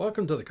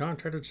Welcome to the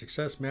Contractor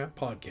Success Map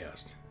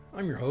podcast.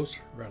 I'm your host,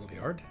 Bradley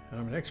Hart, and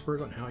I'm an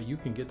expert on how you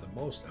can get the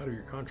most out of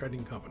your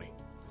contracting company.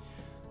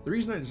 The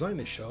reason I designed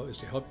this show is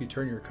to help you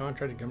turn your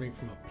contracting company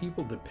from a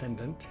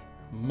people-dependent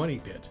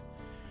money pit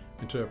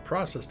into a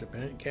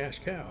process-dependent cash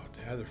cow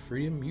to have the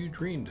freedom you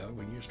dreamed of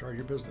when you started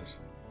your business.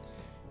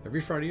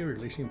 Every Friday, we're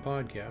releasing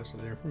podcasts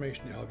with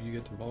information to help you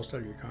get the most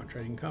out of your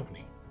contracting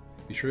company.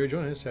 Be sure to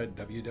join us at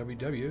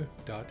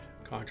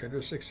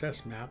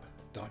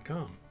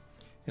www.contractorsuccessmap.com.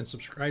 and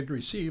subscribe to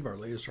receive our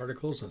latest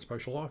articles and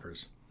special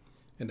offers.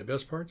 And the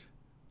best part,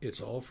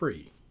 it's all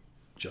free,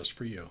 just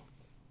for you.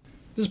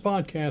 This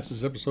podcast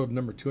is episode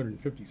number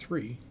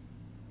 253,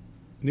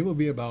 and it will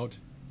be about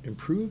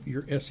improve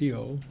your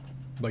SEO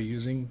by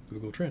using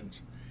Google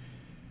Trends.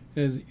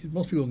 As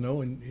most people know,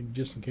 and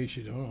just in case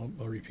you don't,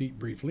 I'll repeat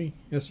briefly,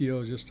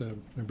 SEO is just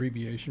an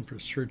abbreviation for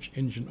search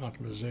engine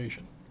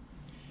optimization.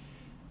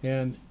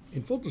 And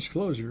in full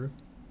disclosure,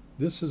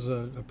 this is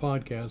a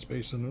podcast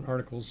based on an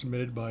article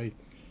submitted by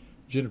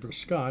Jennifer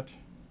Scott.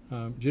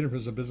 Jennifer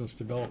is a business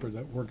developer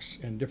that works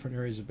in different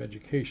areas of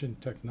education,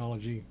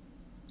 technology,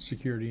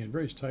 security, and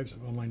various types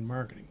of online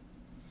marketing.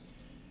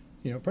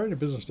 Prior to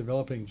business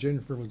developing,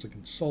 Jennifer was a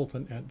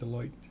consultant at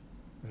Deloitte,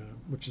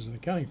 which is an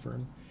accounting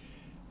firm,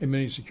 and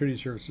many security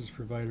services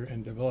provider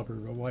and developer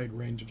of a wide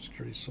range of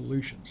security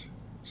solutions.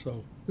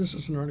 So this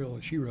is an article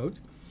that she wrote,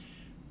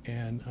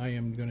 and I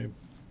am going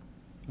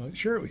to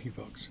share it with you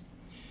folks.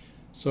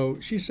 So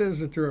she says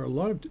that there are a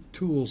lot of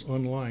tools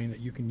online that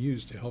you can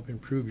use to help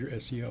improve your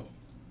SEO.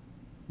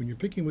 When you're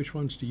picking which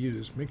ones to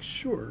use, make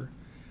sure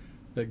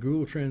that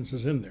Google Trends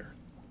is in there.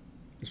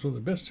 It's one of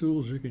the best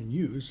tools you can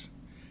use,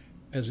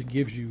 as it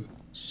gives you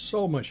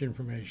so much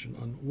information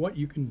on what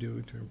you can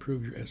do to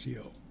improve your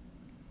SEO.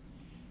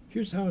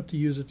 Here's how to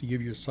use it to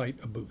give your site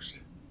a boost.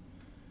 To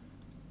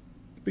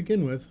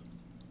begin with,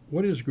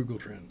 what is Google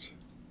Trends?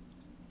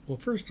 Well,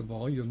 first of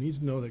all, you'll need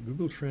to know that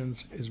Google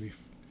Trends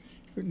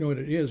know what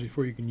it is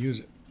before you can use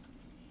it.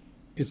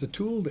 It's a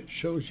tool that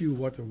shows you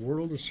what the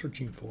world is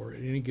searching for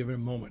at any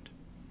given moment.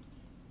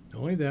 Not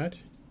only that,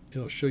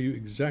 it'll show you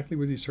exactly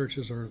where these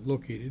searches are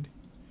located.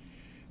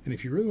 And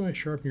if you really want to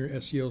sharpen your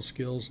SEO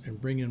skills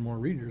and bring in more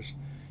readers,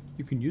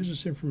 you can use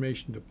this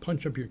information to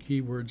punch up your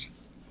keywords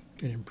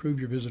and improve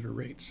your visitor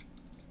rates.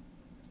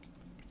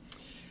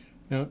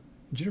 Now,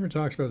 Jennifer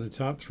talks about the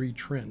top 3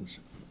 trends.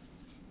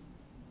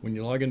 When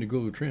you log into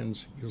Google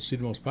Trends, you'll see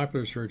the most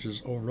popular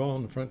searches overall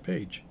on the front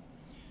page.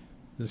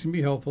 This can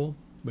be helpful,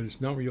 but it's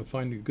not where you'll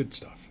find the good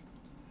stuff.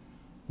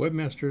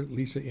 Webmaster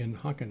Lisa N.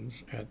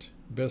 Hawkins at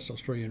Best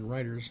Australian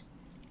Writers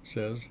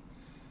says,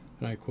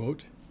 and I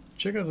quote,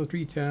 "Check out the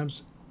 3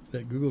 tabs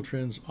that Google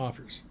Trends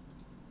offers.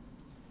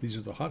 These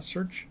are the Hot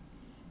Search,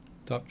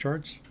 Top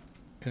Charts,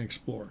 and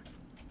Explore.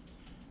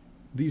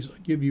 These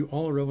give you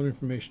all the relevant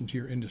information to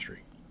your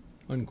industry."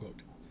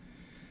 Unquote.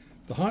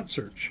 The Hot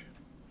Search.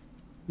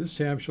 This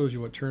tab shows you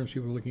what terms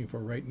people are looking for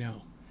right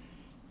now.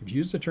 If you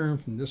use the term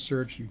from this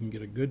search, you can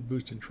get a good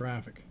boost in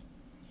traffic.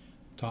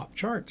 Top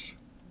Charts.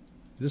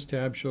 This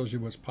tab shows you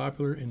what's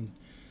popular in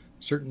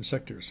certain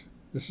sectors.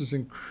 This is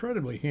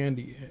incredibly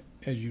handy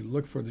as you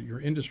look for your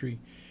industry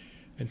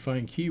and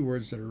find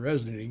keywords that are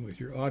resonating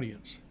with your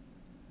audience.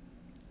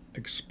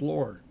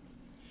 Explore.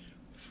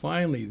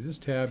 Finally, this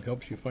tab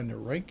helps you find the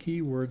right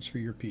keywords for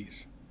your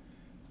piece.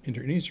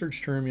 Enter any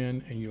search term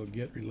in and you'll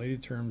get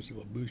related terms that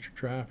will boost your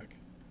traffic.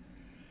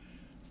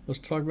 Let's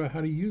talk about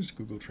how to use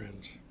Google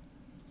Trends.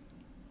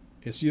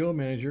 SEO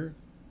Manager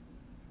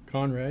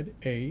Conrad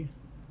A.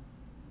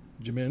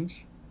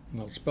 Jimenez, and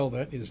I'll spell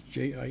that, is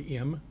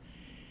Jimenez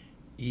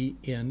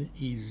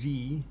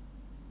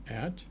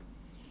at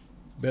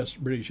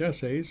Best British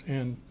Essays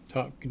and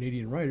Top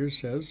Canadian Writers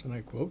says, and I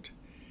quote,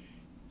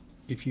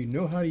 "If you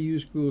know how to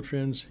use Google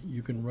Trends,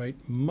 you can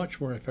write much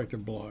more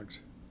effective blogs."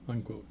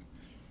 Unquote.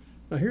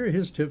 Now here are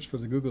his tips for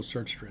the Google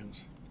search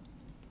trends.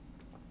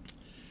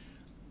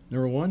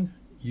 Number 1,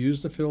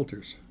 use the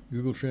filters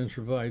Google Trends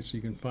provides so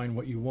you can find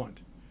what you want.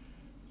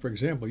 For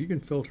example, you can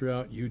filter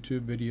out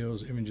YouTube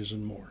videos, images,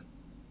 and more.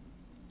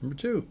 Number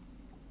 2,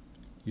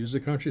 use the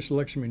country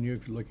selection menu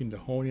if you're looking to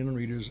hone in on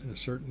readers in a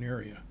certain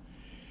area.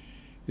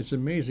 It's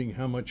amazing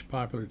how much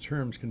popular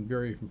terms can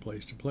vary from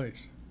place to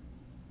place.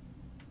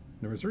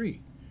 Number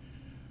 3,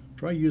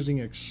 try using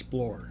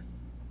Explore.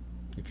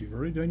 If you've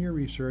already done your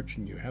research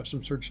and you have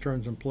some search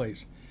terms in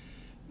place,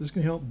 this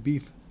can help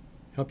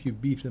you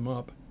beef them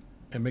up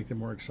and make them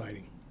more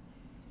exciting.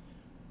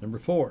 Number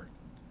 4,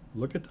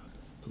 look at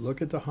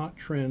the hot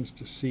trends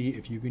to see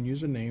if you can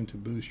use a name to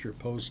boost your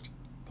post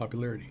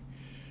popularity.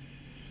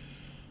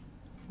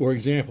 For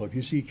example, if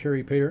you see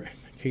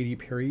Katy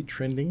Perry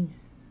trending,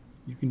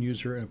 you can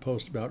use her in a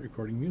post about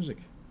recording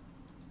music.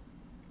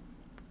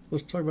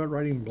 Let's talk about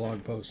writing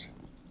blog posts.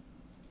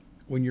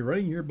 When you're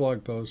writing your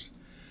blog post,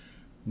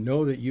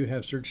 know that you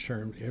have search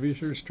terms. Every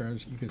search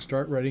terms, you can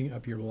start writing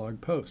up your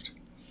blog post.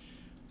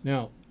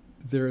 Now,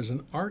 there is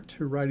an art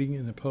to writing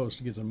in the post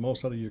to get the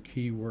most out of your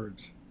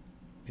keywords.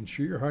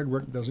 Ensure your hard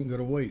work doesn't go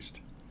to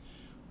waste.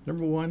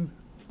 Number 1,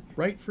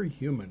 write for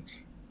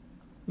humans,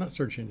 not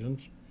search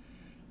engines.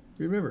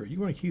 Remember, you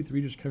want to keep the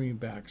readers coming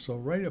back, so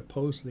write a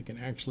post they can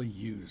actually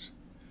use.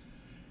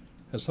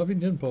 As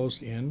Huffington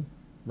Post in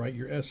Write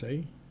Your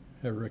Essay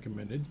have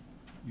recommended,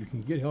 you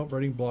can get help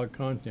writing blog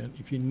content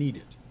if you need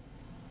it.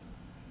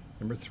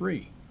 Number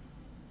 3,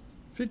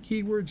 fit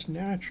keywords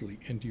naturally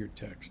into your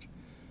text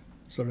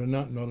so they're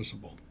not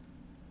noticeable.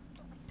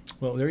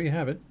 Well, there you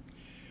have it.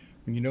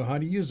 When you know how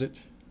to use it,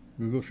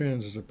 Google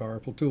Trends is a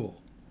powerful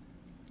tool.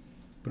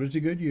 Put it to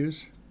good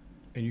use,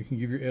 and you can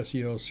give your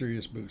SEO a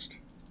serious boost.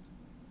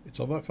 It's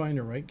all about finding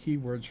the right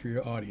keywords for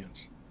your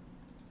audience.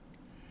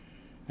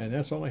 And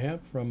that's all I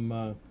have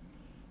from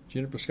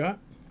Jennifer Scott.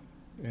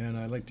 And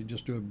I'd like to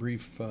just do a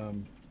brief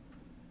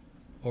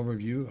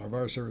overview of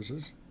our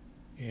services.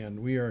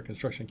 And we are a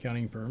construction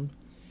accounting firm.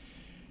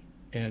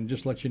 And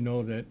just let you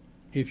know that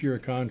if you're a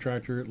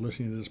contractor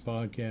listening to this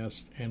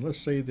podcast, and let's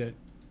say that,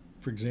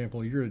 for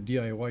example, you're a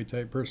DIY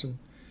type person,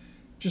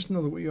 just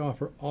know that we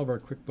offer all of our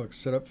QuickBooks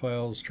setup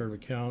files, chart of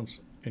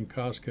accounts, and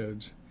cost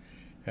codes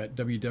at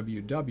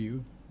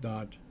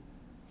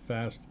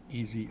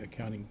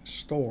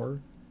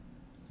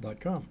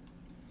www.fasteasyaccountingstore.com.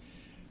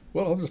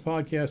 Well, I hope this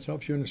podcast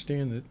helps you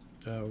understand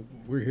that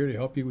we're here to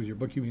help you with your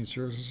bookkeeping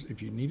services if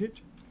you need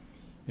it,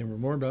 and we're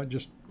more about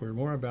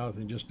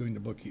than just doing the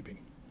bookkeeping.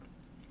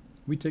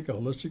 We take a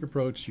holistic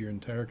approach to your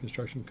entire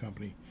construction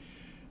company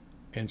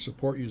and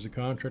support you as a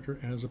contractor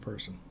and as a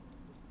person.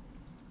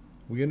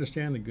 We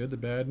understand the good, the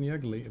bad, and the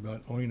ugly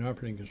about owning and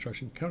operating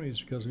construction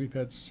companies because we've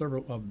had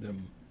several of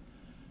them,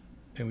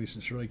 and we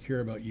sincerely care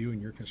about you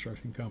and your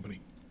construction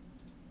company.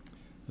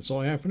 That's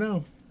all I have for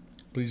now.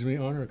 Please leave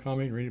me honor,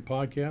 comment, rate a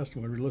podcast, and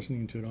whatever you're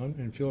listening to it on,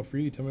 and feel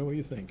free to tell me what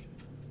you think.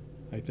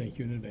 I thank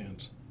you in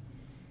advance.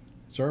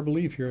 It's our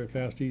belief here at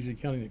Fast Easy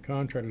Accounting that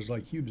contractors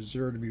like you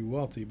deserve to be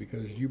wealthy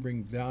because you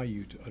bring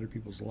value to other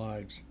people's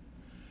lives.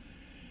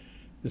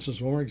 This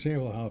is one more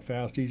example of how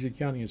Fast Easy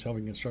Accounting is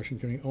helping construction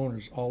company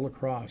owners all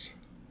across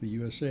the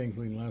USA,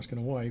 including Alaska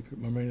and Hawaii, put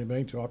more money in the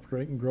bank to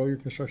operate and grow your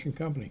construction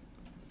company.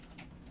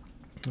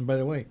 And by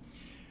the way,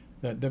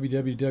 that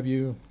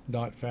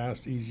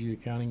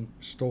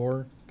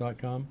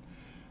www.fasteasyaccountingstore.com,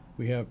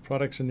 we have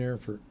products in there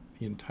for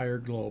the entire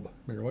globe. No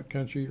matter what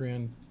country you're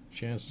in,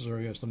 chances are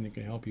you have something that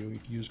can help you. You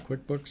can use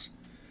QuickBooks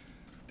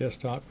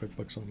Desktop,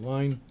 QuickBooks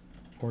Online,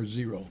 or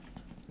Xero.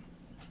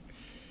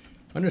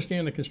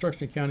 Understand that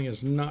construction accounting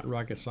is not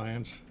rocket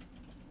science.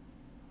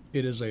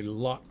 It is a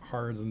lot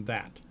harder than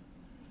that,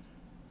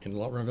 and a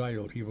lot more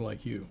valuable to people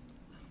like you.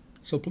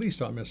 So please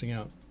stop missing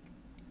out.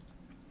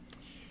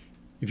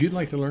 If you'd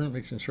like to learn what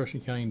makes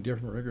construction accounting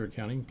different from regular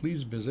accounting,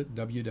 please visit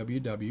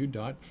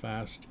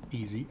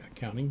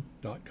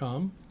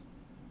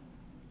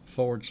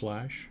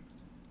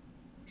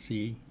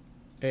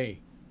www.fasteasyaccounting.com/CA.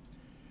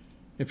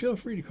 And feel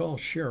free to call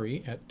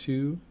Sherry at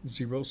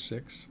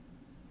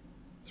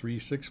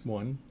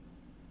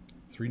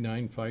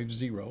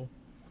 206-361-3950,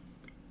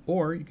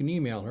 or you can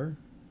email her,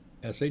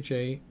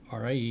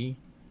 SHARIE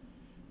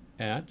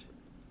at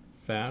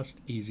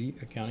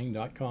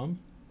fasteasyaccounting.com,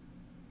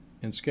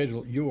 and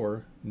schedule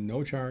your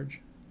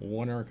no-charge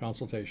 1-hour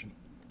consultation.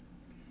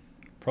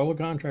 Pro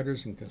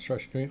contractors and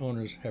construction company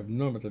owners have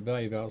known about the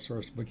value of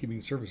outsourced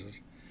bookkeeping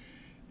services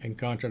and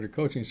contractor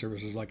coaching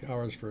services like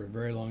ours for a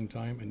very long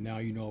time, and now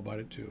you know about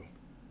it too.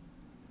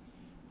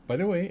 By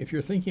the way, if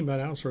you're thinking about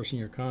outsourcing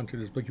your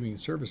contractor's bookkeeping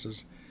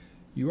services,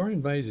 you are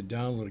invited to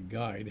download a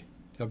guide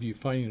to help you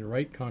finding the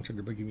right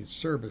contractor bookkeeping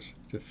service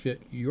to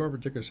fit your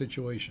particular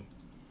situation.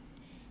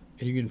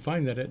 And you can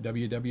find that at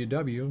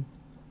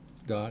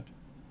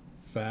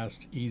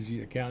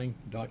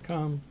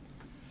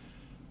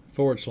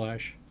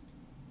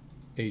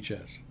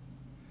www.fasteasyaccounting.com/HS.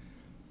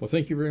 Well,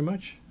 thank you very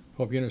much.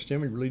 Hope you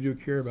understand we really do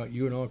care about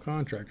you and all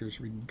contractors,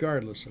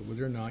 regardless of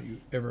whether or not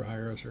you ever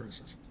hire our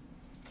services.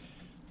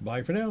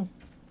 Bye for now.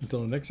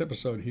 Until the next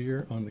episode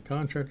here on the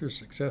Contractor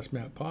Success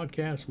Map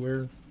podcast,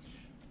 where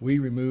we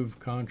remove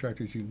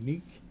contractors'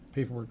 unique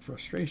paperwork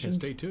frustrations.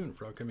 And stay tuned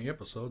for upcoming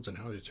episodes on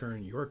how to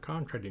turn your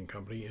contracting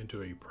company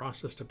into a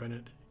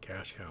process-dependent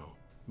cash cow.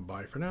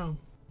 Bye for now.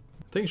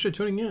 Thanks for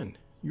tuning in.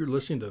 You're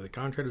listening to the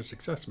Contractor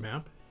Success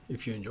Map.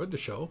 If you enjoyed the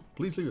show,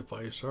 please leave a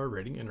 5-star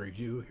rating and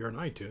review here on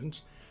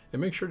iTunes. And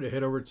make sure to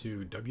head over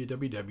to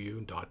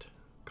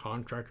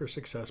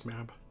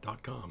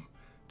www.contractorsuccessmap.com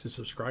to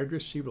subscribe to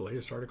receive the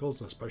latest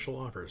articles and special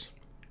offers.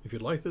 If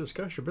you'd like to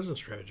discuss your business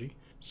strategy,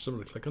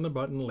 simply click on the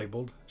button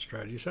labeled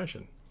Strategy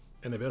Session.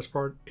 And the best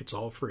part, it's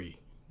all free,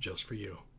 just for you.